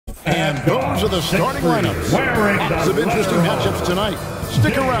And those are the starting lineups. Lots of interesting matchups tonight.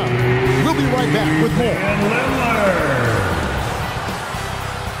 Stick around. We'll be right back with more.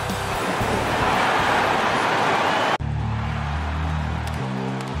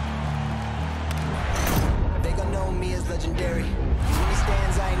 They gon' know me as legendary. When he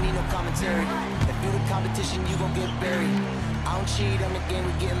stands, I ain't need no commentary. If you the competition, you gon' get buried. I don't cheat on the game,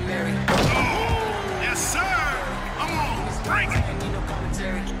 we getting married. Yes, sir. Come on, bring it.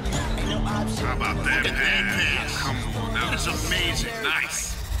 How about that hand pass? Come on, that was amazing.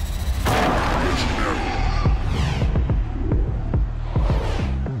 Nice.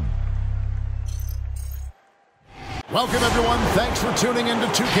 Welcome, everyone. Thanks for tuning in to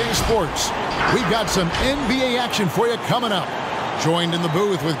 2K Sports. We've got some NBA action for you coming up. Joined in the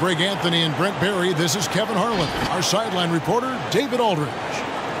booth with Greg Anthony and Brent Barry, this is Kevin Harlan. Our sideline reporter, David Aldridge.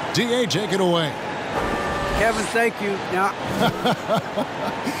 D.A., take it away. Kevin, thank you. Now,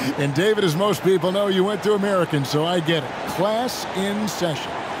 and David, as most people know, you went to American, so I get it. Class in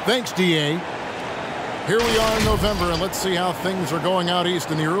session. Thanks, D.A. Here we are in November, and let's see how things are going out east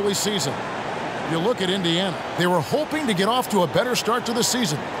in the early season. You look at Indiana. They were hoping to get off to a better start to the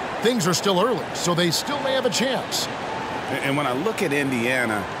season. Things are still early, so they still may have a chance. And when I look at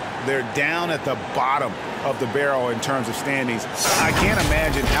Indiana, they're down at the bottom of the barrel in terms of standings. I can't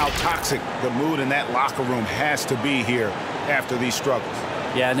imagine how toxic the mood in that locker room has to be here after these struggles.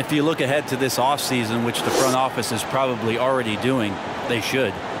 Yeah, and if you look ahead to this offseason, which the front office is probably already doing, they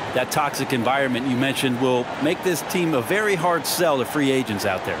should. That toxic environment you mentioned will make this team a very hard sell to free agents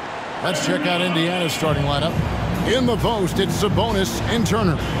out there. Let's check out Indiana's starting lineup. In the post, it's Sabonis and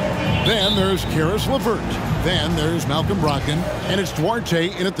Turner. Then there's Karis LeVert. Then there's Malcolm Brogdon. And it's Duarte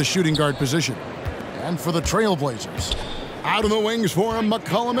in at the shooting guard position. And for the Trailblazers, out of the wings for him,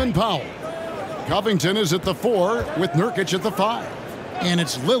 McCollum and Powell. Covington is at the 4 with Nurkic at the 5. And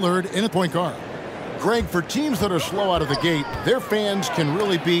it's Lillard in at point guard. Greg, for teams that are slow out of the gate, their fans can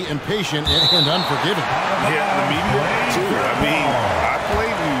really be impatient and unforgiving. Yeah, the media, too. I mean, I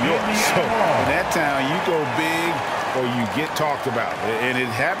played New York, so in that town, you go big or you get talked about. And it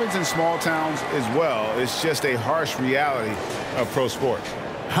happens in small towns as well. It's just a harsh reality of pro sports.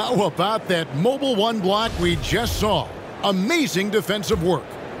 How about that mobile one block we just saw? Amazing defensive work.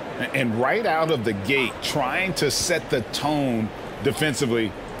 And right out of the gate, trying to set the tone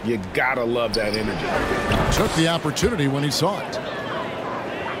defensively, you gotta love that energy. Took the opportunity when he saw it.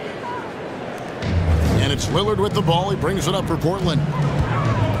 And it's Lillard with the ball. He brings it up for Portland.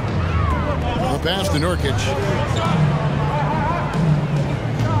 The pass to Nurkic.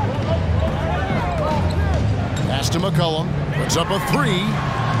 Pass to McCollum. Puts up a 3.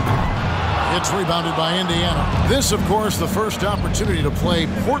 It's rebounded by Indiana. This, of course, the first opportunity to play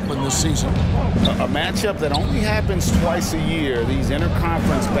Portland this season. A matchup that only happens twice a year. These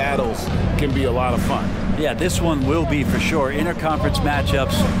interconference battles can be a lot of fun. Yeah, this one will be for sure. Interconference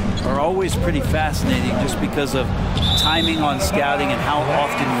matchups are always pretty fascinating just because of timing on scouting and how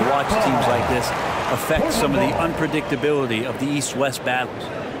often you watch teams like this affect some of the unpredictability of the East-West battles.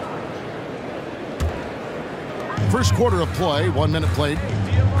 First quarter of play, 1 minute played.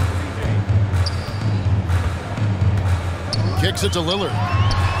 Kicks it to Lillard.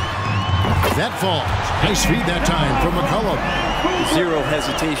 That falls. Nice feed that time from McCollum. Zero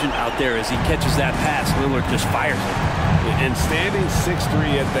hesitation out there as he catches that pass. Lillard just fires it. And standing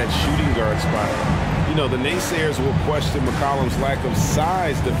 6'3" at that shooting guard spot, you know, the naysayers will question McCollum's lack of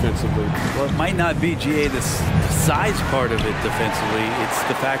size defensively. Well, it might not be, GA, the size part of it defensively. It's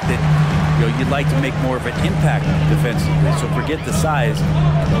the fact that, you know, you'd like to make more of an impact defensively. So forget the size.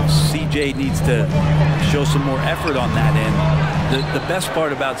 You know, CJ needs to show some more effort on that end. The best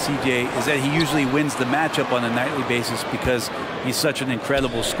part about CJ is that he usually wins the matchup on a nightly basis because he's such an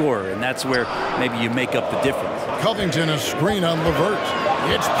incredible scorer, and that's where maybe you make up the difference. Covington, a screen on LeVert.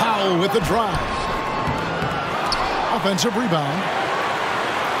 It's Powell with the drive. Offensive rebound.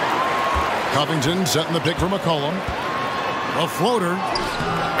 Covington setting the pick for McCollum. A floater.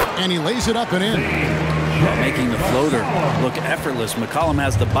 And he lays it up and in. Making the floater look effortless. McCollum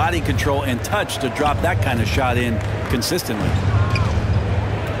has the body control and touch to drop that kind of shot in consistently.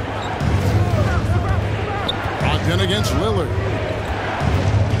 Brogdon against Lillard.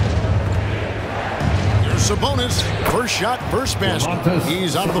 Here's Sabonis. First shot, first basket.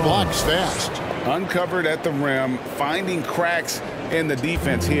 He's out of the blocks fast. Uncovered at the rim, finding cracks in the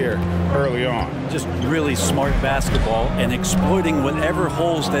defense here early on. Just really smart basketball and exploiting whatever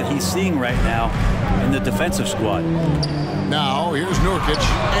holes that he's seeing right now in the defensive squad. Now here's Nurkic,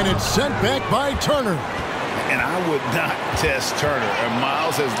 and it's sent back by Turner. And I would not test Turner. And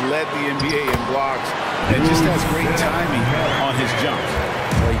Miles has led the NBA in blocks and just has great timing on his jumps.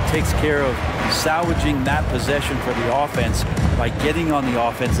 Well, he takes care of salvaging that possession for the offense by getting on the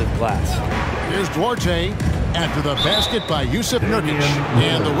offensive glass. Here's Duarte after the basket by Jusuf Nurkic.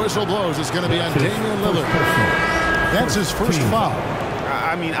 And the whistle blows. It's going to be on Damian Lillard. That's his first foul.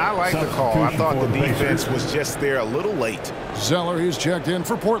 I mean, I like the call. I thought the defense was just there a little late. Zeller, he's checked in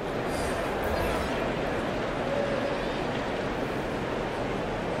for Portland.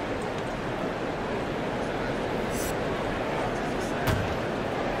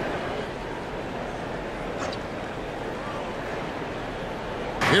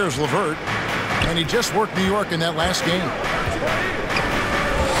 Here's LeVert, and he just worked New York in that last game.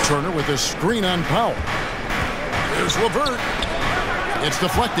 Turner with a screen on Powell. Here's LeVert. It's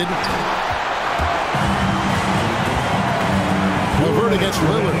deflected. LeVert against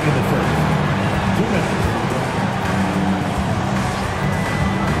Lillard.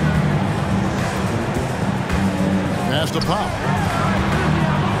 Pass to Powell.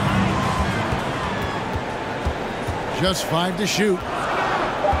 Just 5 to shoot.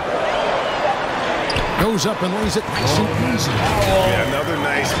 Goes up and lays it nice and easy. Yeah, another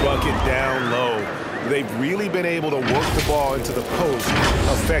nice bucket down low. They've really been able to work the ball into the post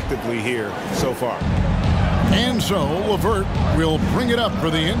effectively here so far. And so LeVert will bring it up for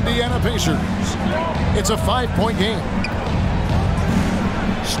the Indiana Pacers. It's a 5-point game.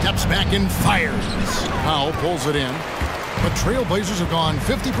 Steps back and fires. Powell pulls it in. But Trailblazers have gone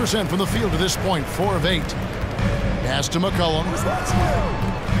 50% from the field to this point, 4 of 8. Pass to McCollum.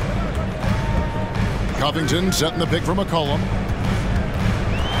 Covington setting the pick for McCollum.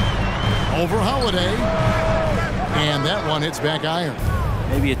 Over Holiday. And that one hits back iron.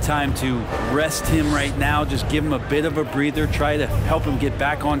 Maybe a time to rest him right now. Just give him a bit of a breather. Try to help him get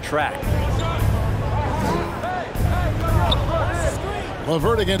back on track.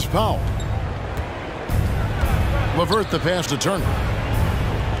 LeVert against Powell. LeVert the pass to Turner.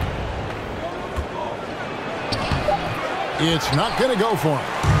 It's not going to go for him.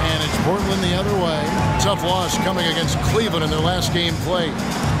 And it's Portland the other way. Tough loss coming against Cleveland in their last game played.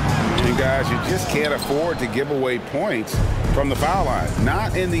 And guys, you just can't afford to give away points from the foul line.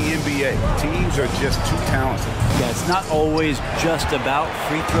 Not in the NBA. Teams are just too talented. Yeah, it's not always just about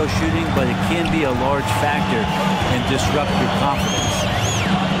free throw shooting, but it can be a large factor and disrupt your confidence.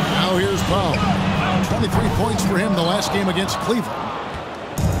 Now here's Powell. 23 points for him the last game against Cleveland.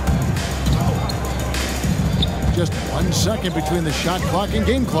 Just 1 second between the shot clock and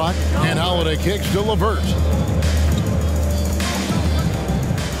game clock. And Holiday kicks to LeVert.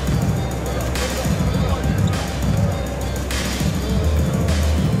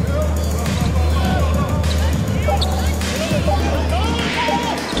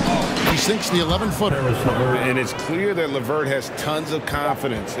 He sinks the 11-footer. And it's clear that LeVert has tons of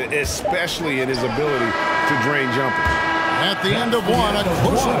confidence, especially in his ability to drain jumpers. At the end of one, a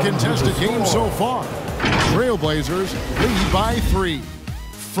closely contested game so far. Trailblazers lead by 3.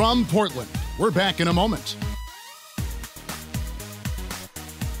 From Portland, we're back in a moment.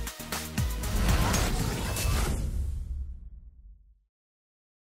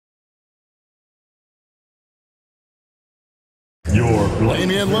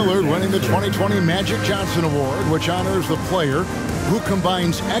 Damian Lillard winning the 2020 Magic Johnson Award, which honors the player who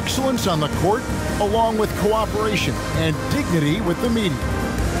combines excellence on the court along with cooperation and dignity with the media.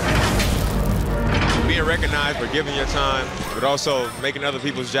 Being recognized for giving your time, but also making other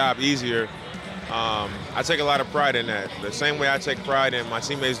people's job easier. I take a lot of pride in that. The same way I take pride in my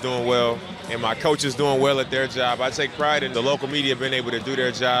teammates doing well and my coaches doing well at their job, I take pride in the local media being able to do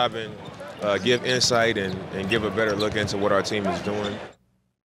their job and give insight and give a better look into what our team is doing.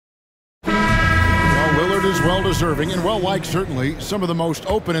 Well, Lillard is well-deserving and well-liked, certainly. Some of the most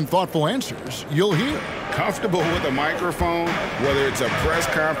open and thoughtful answers you'll hear. Comfortable with a microphone, whether it's a press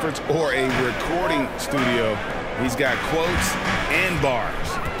conference or a recording studio, he's got quotes and bars.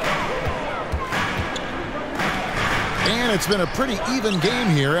 And it's been a pretty even game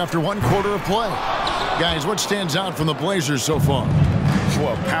here after 1 quarter of play. Guys, what stands out from the Blazers so far?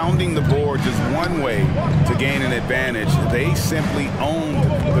 Well, pounding the boards is one way to gain an advantage. They simply owned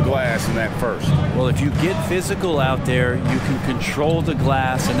the glass in that first. Well, if you get physical out there, you can control the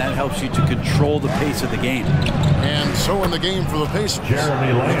glass, and that helps you to control the pace of the game. And so in the game for the Pacers, we've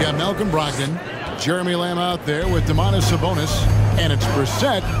got Malcolm Brogdon, Jeremy Lamb out there with Domantas Sabonis, and it's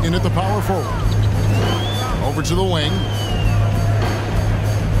Brissett in at the power forward. Over to the wing.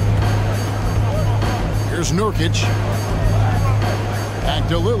 Here's Nurkic. Back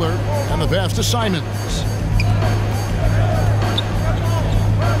to Lillard, and the pass to Simons.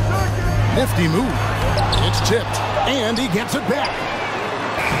 Nifty move. It's tipped, and he gets it back.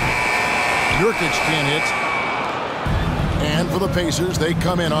 Nurkic can't hit. And for the Pacers, they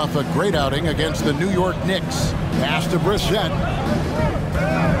come in off a great outing against the New York Knicks. Pass to Brissett.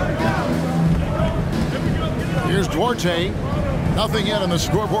 Here's Duarte. Nothing yet on the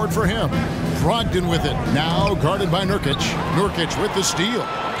scoreboard for him. Brogdon with it. Now guarded by Nurkic. Nurkic with the steal.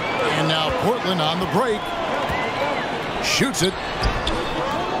 And now Portland on the break. Shoots it.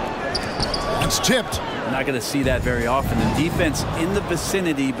 That's tipped. Not going to see that very often. The defense in the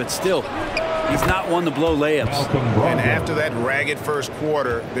vicinity, but still, he's not one to blow layups. And after that ragged first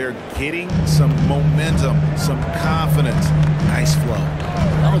quarter, they're getting some momentum, some confidence. Nice flow.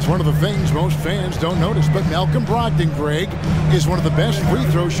 Well, it's one of the things most fans don't notice, but Malcolm Brogdon, Greg, is one of the best free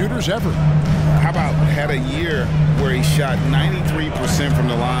throw shooters ever. How about had a year where he shot 93% from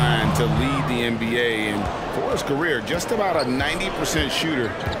the line to lead the NBA, and for his career, just about a 90% shooter.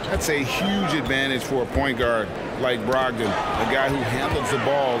 That's a huge advantage for a point guard like Brogdon, a guy who handles the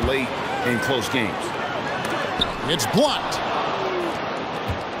ball late in close games. It's blocked.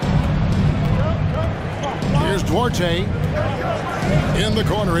 Here's Duarte. In the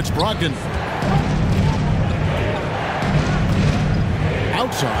corner, it's Brogdon.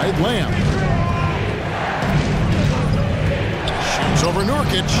 Outside, Lamb. Shoots over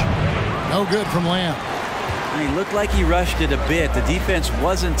Nurkic. No good from Lamb. He looked like he rushed it a bit. The defense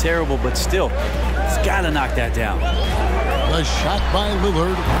wasn't terrible, but still, he's got to knock that down. The shot by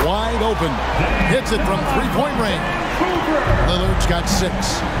Lillard, wide open. Hits it from three-point range. Lillard's got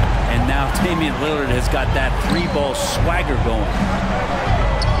 6. And now Damian Lillard has got that three-ball swagger going.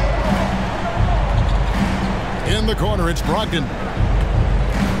 In the corner, it's Brogdon.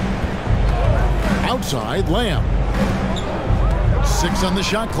 Outside, Lamb. 6 on the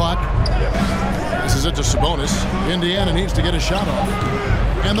shot clock. This is it to Sabonis. Indiana needs to get a shot off.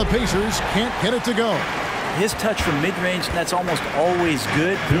 And the Pacers can't get it to go. His touch from mid-range, that's almost always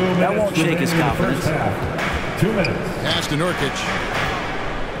good. That won't shake his confidence. 2 minutes. Pass to Nurkic.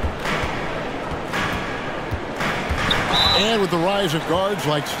 And with the rise of guards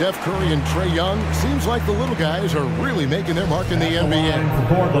like Steph Curry and Trae Young, seems like the little guys are really making their mark in the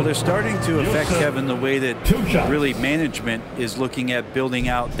NBA. Well, they're starting to affect, Kevin, the way that really management is looking at building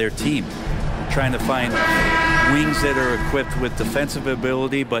out their team. Trying to find wings that are equipped with defensive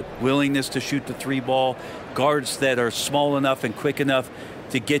ability, but willingness to shoot the three ball, guards that are small enough and quick enough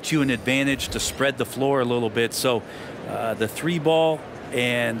to get you an advantage to spread the floor a little bit. So the three ball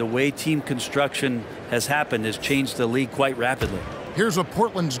and the way team construction has happened has changed the league quite rapidly. Here's what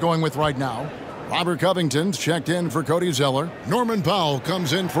Portland's going with right now. Robert Covington's checked in for Cody Zeller. Norman Powell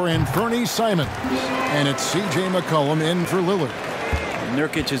comes in for Anthony Simons. And it's C.J. McCollum in for Lillard.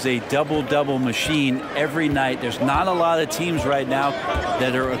 Nurkic is a double-double machine every night. There's not a lot of teams right now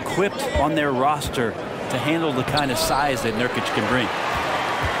that are equipped on their roster to handle the kind of size that Nurkic can bring.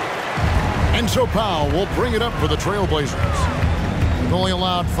 And so Powell will bring it up for the Trailblazers. Only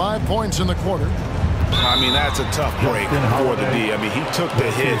allowed 5 points in the quarter. I mean, that's a tough break for the D. I mean, he took the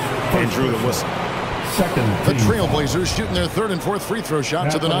hit and drew the whistle. The Trailblazers shooting their 3rd and 4th free throw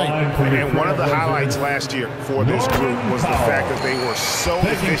shots of the night. And one of the highlights last year for this group was the fact that they were so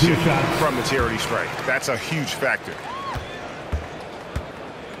efficient from the charity stripe. That's a huge factor.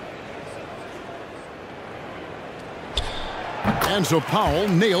 And so Powell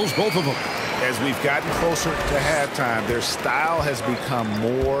nails both of them. As we've gotten closer to halftime, their style has become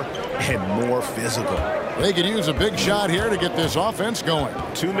more and more physical. They could use a big shot here to get this offense going.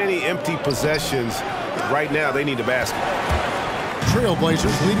 Too many empty possessions. Right now, they need a basket.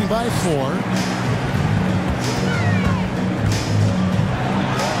 Trailblazers leading by 4.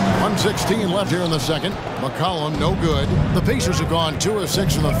 1:16 left here in the second. McCollum, no good. The Pacers have gone 2 of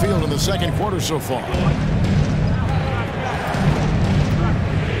 6 from the field in the second quarter so far.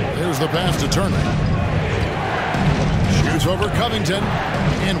 Here's the pass to Turner. Shoots over Covington.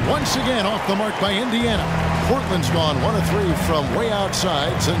 And once again off the mark by Indiana. Portland's gone 1 of 3 from way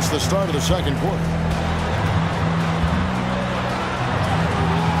outside since the start of the second quarter.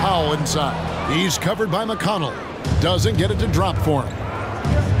 Powell inside. He's covered by McConnell. Doesn't get it to drop for him.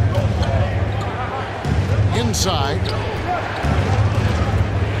 Inside.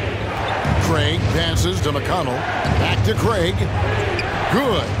 Craig passes to McConnell. Back to Craig.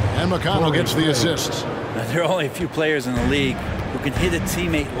 Good. And McConnell gets the assist. Now, there are only a few players in the league who can hit a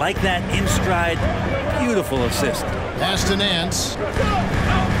teammate like that in stride. Beautiful assist. Pass to Nance.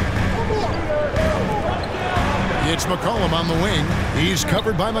 It's McCollum on the wing. He's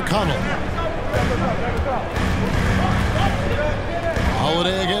covered by McConnell.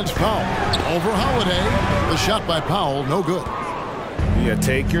 Holiday against Powell. Over Holiday. The shot by Powell, no good. You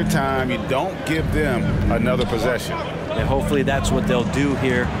take your time. You don't give them another possession. And hopefully that's what they'll do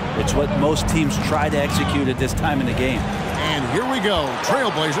here. It's what most teams try to execute at this time in the game. And here we go.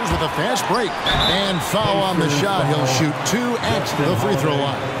 Trailblazers with a fast break. And foul on the shot. He'll shoot 2 at the free throw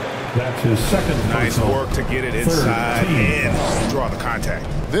line. That's his second. Nice work to get it inside and draw the contact.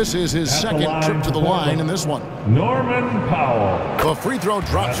 This is his second trip to the line in this one. Norman Powell. The free throw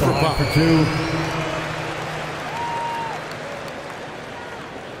drops for Powell. For 2.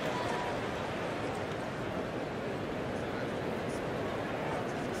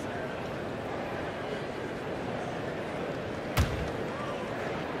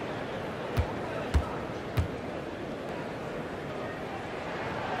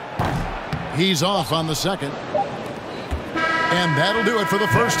 He's off on the second. And that'll do it for the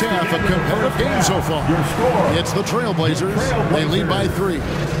first half. A competitive game so far. It's the Trailblazers. They lead by 3.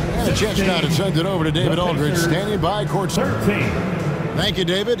 And a chance now to send it over to David Aldridge, standing by courtside. Thank you,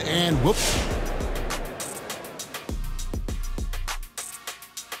 David. And whoops.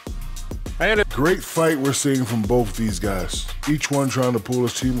 Great fight we're seeing from both these guys. Each one trying to pull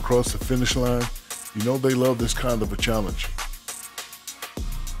his team across the finish line. You know they love this kind of a challenge.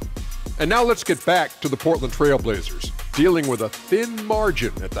 And now let's get back to the Portland Trailblazers, dealing with a thin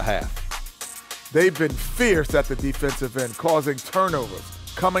margin at the half. They've been fierce at the defensive end, causing turnovers,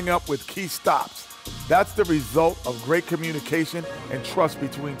 coming up with key stops. That's the result of great communication and trust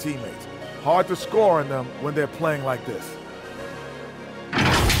between teammates. Hard to score on them when they're playing like this.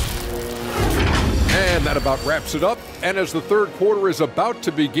 And that about wraps it up. And as the third quarter is about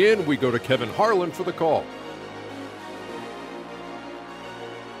to begin, we go to Kevin Harlan for the call.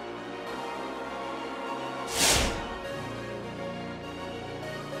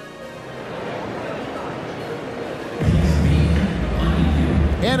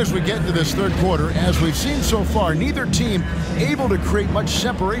 And as we get into this third quarter, as we've seen so far, neither team able to create much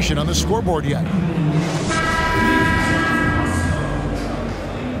separation on the scoreboard yet.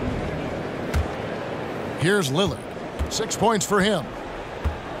 Here's Lillard. 6 points for him.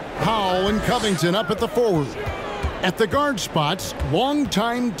 Powell and Covington up at the forward. At the guard spots,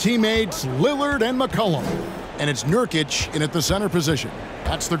 longtime teammates Lillard and McCollum. And it's Nurkic in at the center position.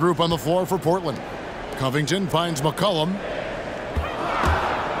 That's the group on the floor for Portland. Covington finds McCollum.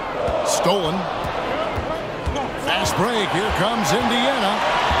 Stolen. Fast break. Here comes Indiana.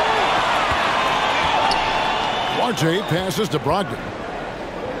 Duarte passes to Brogdon.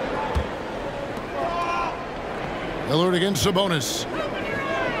 Lillard against Sabonis.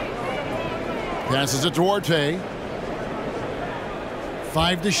 Passes it to Duarte.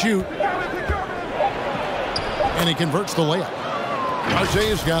 5 to shoot. And he converts the layup. Duarte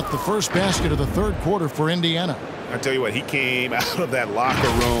has got the first basket of the third quarter for Indiana. I tell you what, he came out of that locker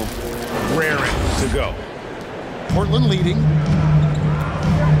room raring to go. Portland leading.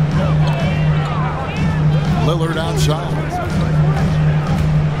 Lillard outside.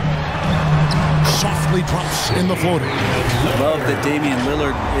 Softly drops in the floater. Love that Damian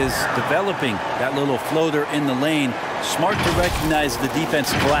Lillard is developing that little floater in the lane. Smart to recognize the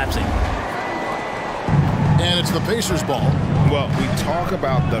defense collapsing. And it's the Pacers' ball. Well, we talk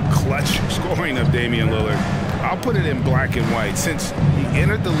about the clutch scoring of Damian Lillard. I'll put it in black and white. Since he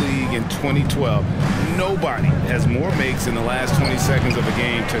entered the league in 2012, nobody has more makes in the last 20 seconds of a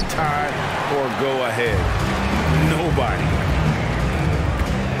game to tie or go ahead. Nobody.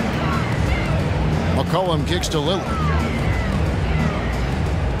 McCollum kicks to Lillard.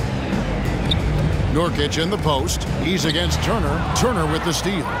 Nurkic in the post. He's against Turner. Turner with the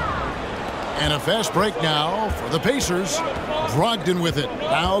steal. And a fast break now for the Pacers. Brogdon with it.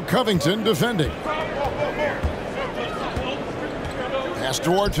 Now Covington defending. Pass to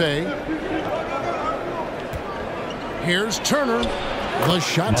Duarte. Here's Turner. The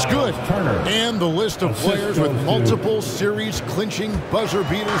shot's good. And the list of players with multiple series-clinching buzzer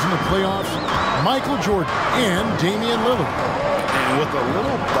beaters in the playoffs. Michael Jordan and Damian Lillard. And with a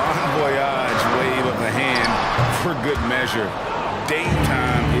little bon voyage wave of the hand for good measure, Dame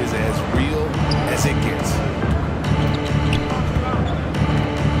time is as real as it gets.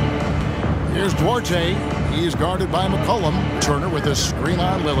 Here's Duarte. He's guarded by McCollum. Turner with a screen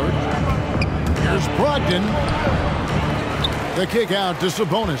on Lillard. Here's Brogdon. The kick out to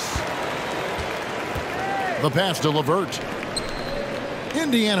Sabonis. The pass to LeVert.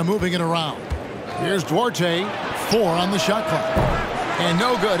 Indiana moving it around. Here's Duarte. 4 on the shot clock. And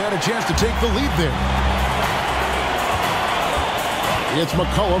no good. Had a chance to take the lead there. It's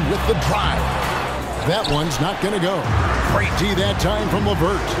McCollum with the drive. That one's not going to go. Great D that time from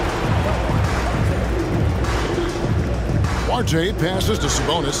LeVert. Duarte passes to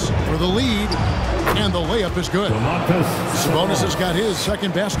Sabonis for the lead, and the layup is good. Sabonis has got his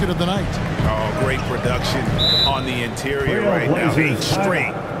second basket of the night. Oh, great production on the interior right now. 8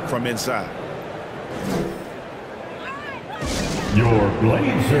 straight from inside. your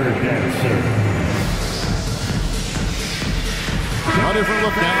Blazer dancer. A different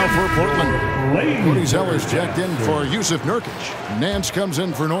look now for Portland. Cody Zeller's checked in for Yusuf Nurkic. Nance comes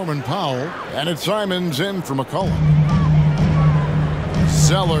in for Norman Powell. And it's Simons in for McCollum.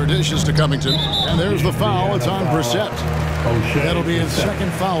 Zeller dishes to Covington. And there's the foul. It's on Brissett. That'll be his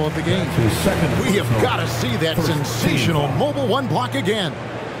second foul of the game. We have got to see that sensational mobile one block again.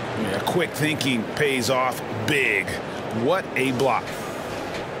 Yeah, quick thinking pays off big. What a block.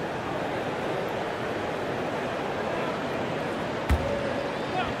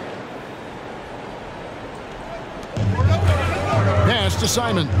 Pass to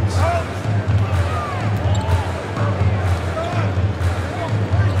Simons.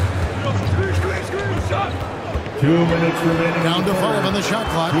 2 minutes remaining. Down to 5 on the shot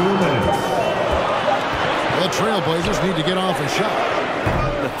clock. 2 minutes. The Trailblazers need to get off a shot.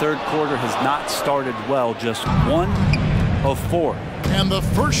 The third quarter has not started well, just 1 of 4. And the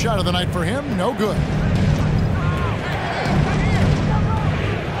first shot of the night for him, no good.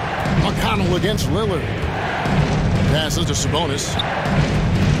 McConnell against Lillard. Passes to Sabonis.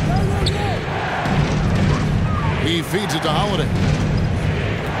 He feeds it to Holiday.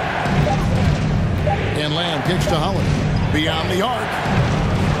 And Lamb kicks to Holiday. Beyond the arc.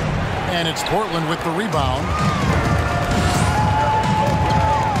 And it's Portland with the rebound.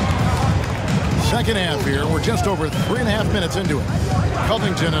 Second half here. We're just over 3.5 minutes into it.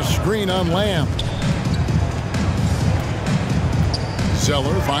 Covington a screen on Lamb.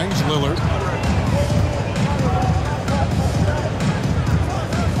 Zeller finds Lillard.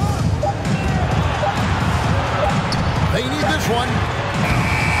 They need this one.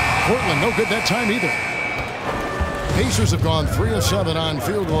 Portland no good that time either. Pacers have gone 3 of 7 on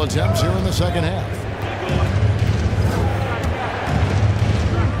field goal attempts here in the second half.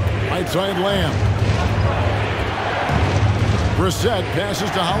 Right side Lamb. Brissett passes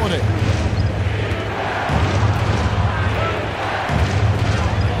to Holiday.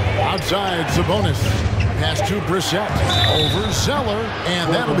 Outside Sabonis. Pass to Brissett. Over Zeller.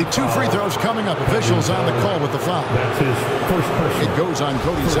 And that'll be 2 free throws coming up. Officials on the call with the foul. That's his first person. It goes on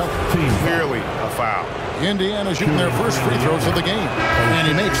Cody Zeller. Clearly a foul. Indiana shooting their first free throws of the game. And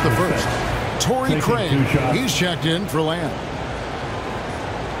he makes the first. Torrey Craig. He's checked in for Lamb.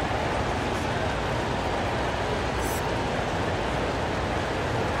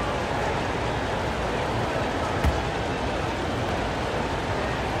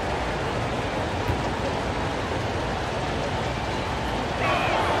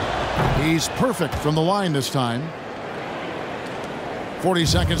 He's perfect from the line this time. 40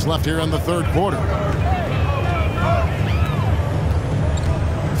 seconds left here in the third quarter.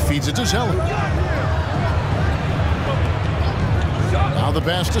 Feeds it to Zeller. Now the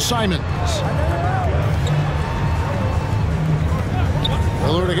pass to Simons.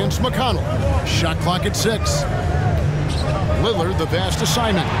 Lillard against McConnell. Shot clock at 6. Lillard the pass to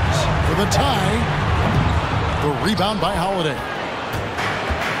Simons. For the tie. The rebound by Holiday.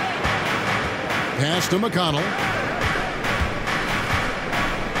 Pass to McConnell.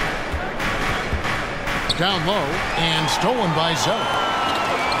 Down low and stolen by Zeller.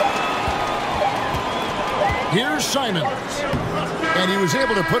 Here's Simons. And he was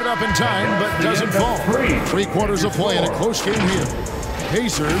able to put it up in time, but doesn't fall. 3 quarters of play in a close game here.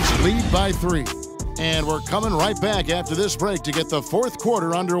 Pacers lead by 3. And we're coming right back after this break to get the fourth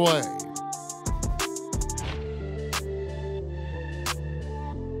quarter underway.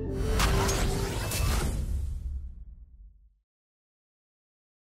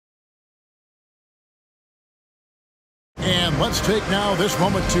 And let's take now this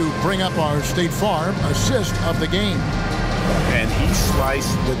moment to bring up our State Farm assist of the game. And he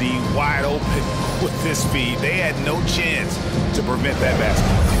sliced the wide open with this feed. They had no chance to prevent that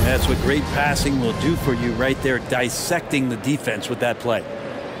basket. That's what great passing will do for you right there, dissecting the defense with that play.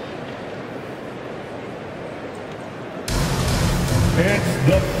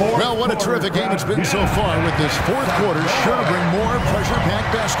 Well, what a terrific game it's been so far with this fourth quarter. Sure to bring more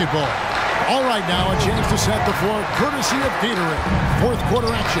pressure-packed basketball. All right, now a chance to set the floor courtesy of Gatorade. Fourth quarter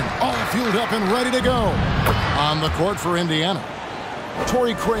action, all fueled up and ready to go. On the court for Indiana.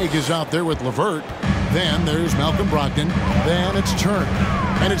 Torrey Craig is out there with LeVert. Then there's Malcolm Brogdon. Then it's Turner.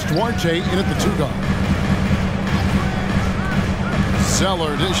 And it's Duarte in at the 2 guard.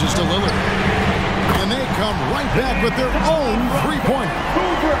 Zeller dishes to Lillard. And they come right back with their own three-pointer.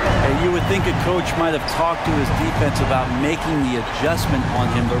 Hey, you would think a coach might have talked to his defense about making the adjustment on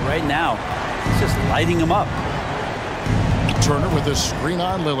him, but right now, he's just lighting him up. Turner with a screen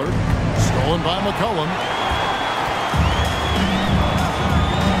on Lillard. Stolen by McCollum.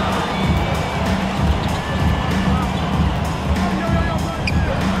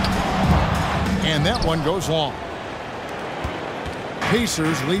 And that one goes long.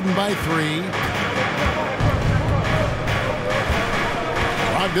 Pacers leading by 3.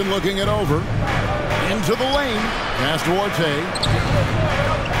 Brogdon looking it over. Into the lane. Pass to Duarte.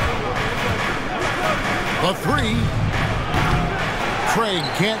 The 3. Craig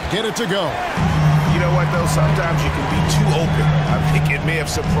can't get it to go. You know what, though? Sometimes you can be too open. I think it may have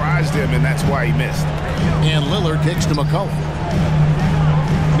surprised him, and that's why he missed. And Lillard kicks to McCollum.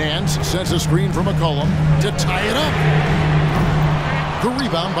 Nance sets a screen for McCollum to tie it up. The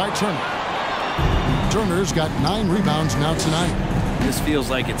rebound by Turner. Turner's got 9 rebounds now tonight. This feels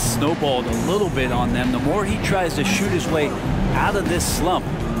like it's snowballed a little bit on them. The more he tries to shoot his way out of this slump,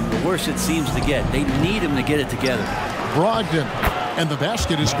 the worse it seems to get. They need him to get it together. Brogdon. And the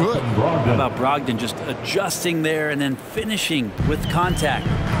basket is good. How about Brogdon just adjusting there and then finishing with contact?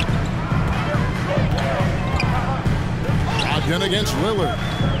 Brogdon against Lillard.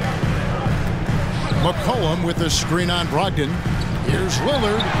 McCollum with the screen on Brogdon. Here's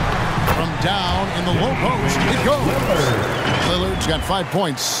Lillard from down in the low post. It goes. Lillard's got 5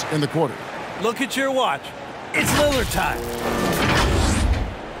 points in the quarter. Look at your watch. It's Lillard time.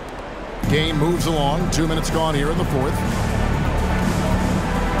 Game moves along. 2 minutes gone here in the 4th.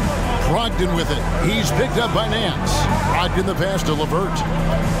 Brogdon with it. He's picked up by Nance. Brogdon the pass to LeVert.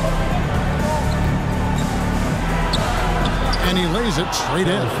 And he lays it straight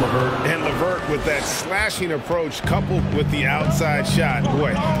in. And LeVert with that slashing approach coupled with the outside shot.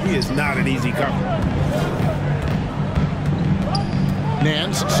 Boy, he is not an easy cover.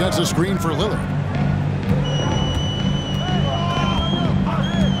 Nance sets a screen for Lillard.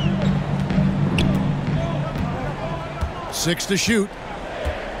 Six to shoot.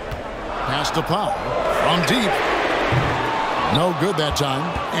 Pass to Powell from deep. No good that time.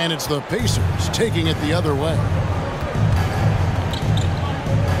 And it's the Pacers taking it the other way.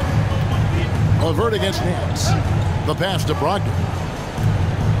 LeVert against Nance. The pass to Brogdon.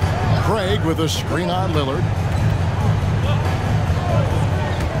 Craig with a screen on Lillard.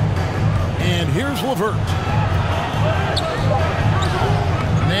 And here's LeVert.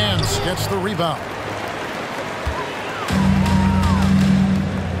 Nance gets the rebound.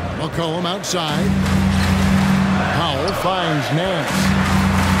 McCollum outside. Powell finds Nance.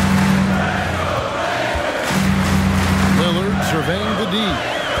 Lillard surveying the D.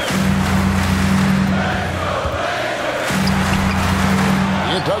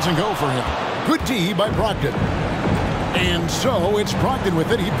 It doesn't go for him. Good D by Brogdon. And so it's Brogdon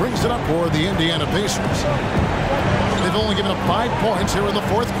with it. He brings it up for the Indiana Pacers. They've only given up 5 points here in the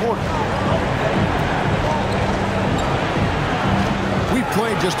 4th quarter. We've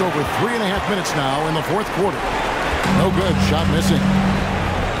played just over 3.5 minutes now in the 4th quarter. No good. Shot missing.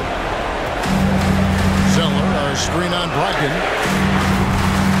 Zeller, a screen on Brogdon.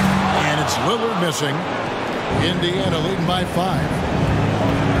 And it's Lillard missing. Indiana leading by 5.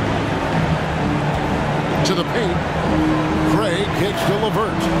 To the paint. Craig kicks to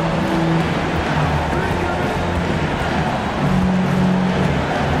LeVert.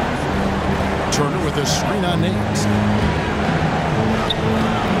 Turner with a screen on Nance.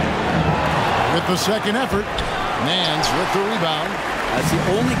 With the second effort, Nance with the rebound. That's the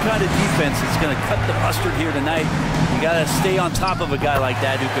only kind of defense that's going to cut the mustard here tonight. You got to stay on top of a guy like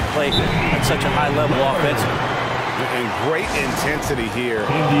that who can play at such a high level offensively. And great intensity here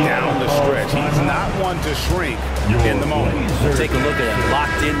down the stretch. He's not one to shrink in the moment. Take a look at him.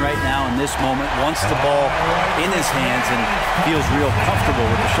 Locked in right now in this moment. Wants the ball in his hands and feels real comfortable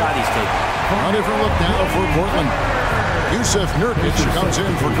with the shot he's taking. A different look now for Portland. Yusuf Nurkic comes in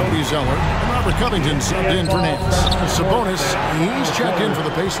for Cody Zeller. Robert Covington subbed in for Nance. Sabonis, he's checked in for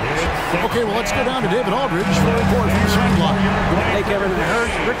the Pacers. Okay, well, let's go down to David Aldridge for a report from the sideline. Hey, Kevin, I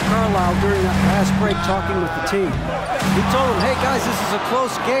heard Rick Carlisle during that fast break talking with the team. He told them, hey, guys, this is a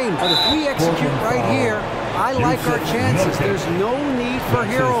close game, but if we execute right here, I like our chances. There's no need for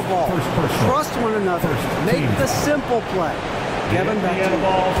hero ball. Trust one another. Make the simple play. Kevin, back to you.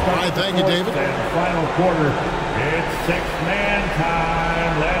 All right, thank you, David. Final quarter. It's 6-man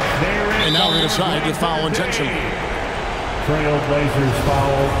time. Let's hear it. And now they decide to foul intentionally. Trailblazers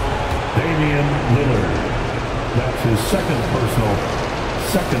foul Damian Lillard. That's his second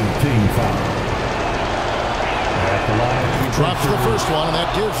team foul. At the line, He drops the first one, and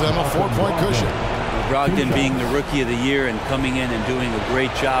that gives them a 4-point cushion. Brogdon being the Rookie of the Year and coming in and doing a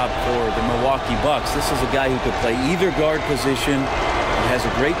great job for the Milwaukee Bucks. This is a guy who could play either guard position and has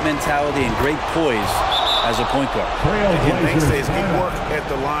a great mentality and great poise as a point guard. Again, thanks to his good work at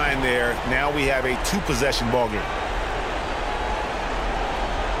the line there, now we have a 2-possession ball game.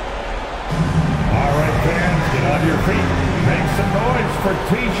 All right, fans, get on your feet. Make some noise for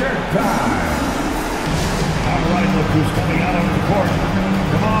T-shirt time. look who's coming out on the court.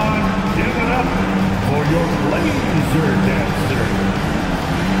 Come on, give it up for your laser dancer.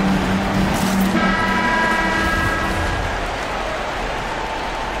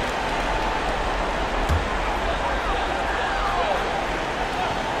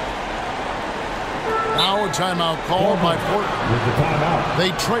 Now a timeout called by Portland. With the timeout.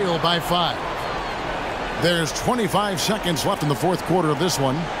 They trail by 5. There's 25 seconds left in the fourth quarter of this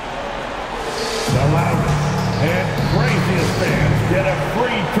one. The loudest and craziest fans get a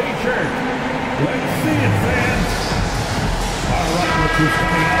free t-shirt. Let's see it, fans. All right, look who's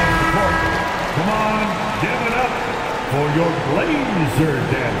coming out on the court. Come on, give it up for your laser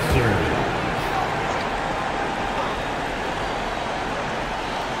dancer.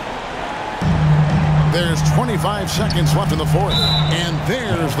 There's 25 seconds left in the fourth. And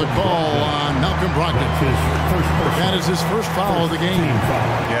there's the call on Malcolm Brogdon. That is his first foul of the game.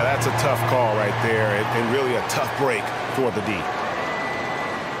 Yeah, that's a tough call right there, and really a tough break for the D.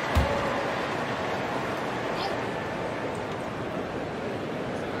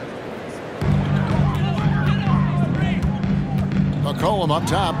 McCollum up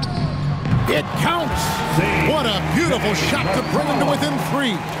top. It counts. What a beautiful shot to bring him to within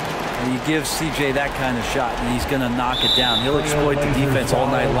 3. And you give CJ that kind of shot, and he's going to knock it down. He'll exploit the defense all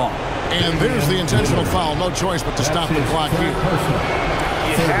night long. And there's the intentional foul. No choice but to stop the clock here.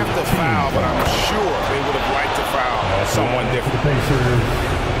 You have to foul, but I'm sure they would have liked to foul someone different. The Pacers,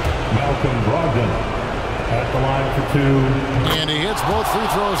 Malcolm Brogdon at the line for 2. And he hits both free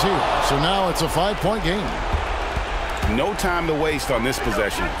throws here. So now it's a 5-point game. No time to waste on this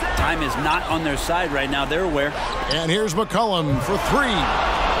possession. Time is not on their side right now. They're aware. And here's McCollum for 3.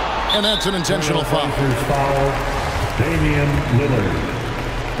 And that's an intentional foul. Damian Lillard.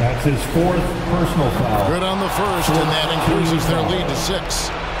 That's his 4th personal foul. Good on the first, and that increases their lead to 6.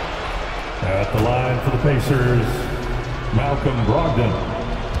 At the line for the Pacers, Malcolm Brogdon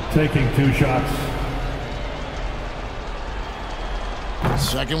taking 2 shots.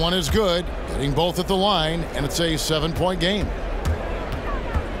 Second one is good, hitting both at the line, and it's a 7-point game.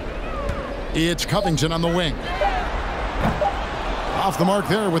 It's Covington on the wing. Off the mark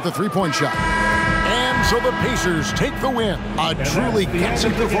there with the 3-point shot. And so the Pacers take the win. A truly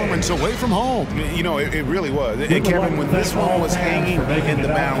gutsy performance away from home. You know, it really was. And Kevin, when this one was hanging in the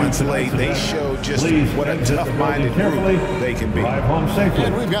balance late, they showed just what a tough-minded group they can be.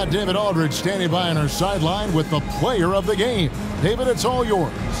 And we've got David Aldridge standing by on our sideline with the player of the game. David, it's all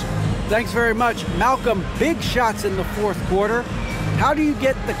yours. Thanks very much. Malcolm, big shots in the fourth quarter. How do you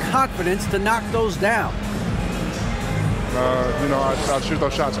get the confidence to knock those down? You know, I shoot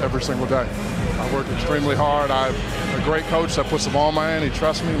those shots every single day. I work extremely hard. I have a great coach that puts the ball in my hand. He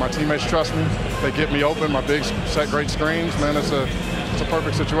trusts me. My teammates trust me. They get me open. My bigs set great screens. Man, it's a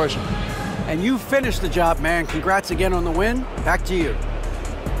perfect situation. And you finished the job, man. Congrats again on the win. Back to you.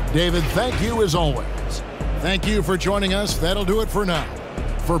 David, thank you as always. Thank you for joining us. That'll do it for now.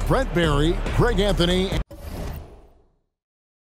 For Brent Barry, Craig Anthony.